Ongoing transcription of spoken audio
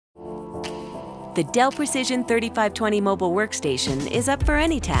The Dell Precision 3520 mobile workstation is up for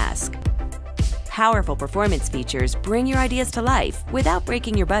any task. Powerful performance features bring your ideas to life without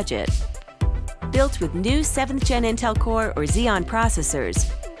breaking your budget. Built with new 7th Gen Intel Core or Xeon processors,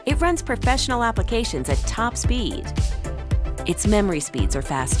 it runs professional applications at top speed. Its memory speeds are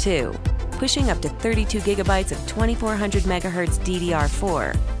fast too, pushing up to 32 gigabytes of 2400 MHz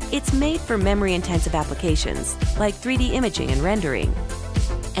DDR4. It's made for memory-intensive applications like 3D imaging and rendering.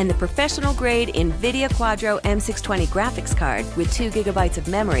 And the professional-grade NVIDIA Quadro M620 graphics card with 2 gigabytes of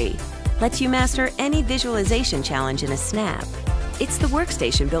memory lets you master any visualization challenge in a snap. It's the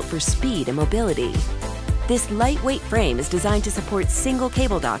workstation built for speed and mobility. This lightweight frame is designed to support single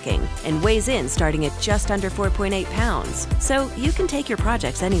cable docking and weighs in starting at just under 4.8 pounds, so you can take your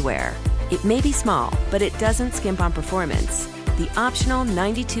projects anywhere. It may be small, but it doesn't skimp on performance. The optional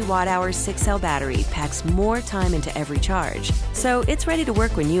 92 watt-hour 6-cell battery packs more time into every charge, so it's ready to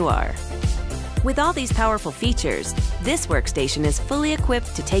work when you are. With all these powerful features, this workstation is fully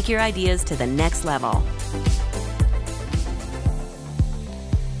equipped to take your ideas to the next level.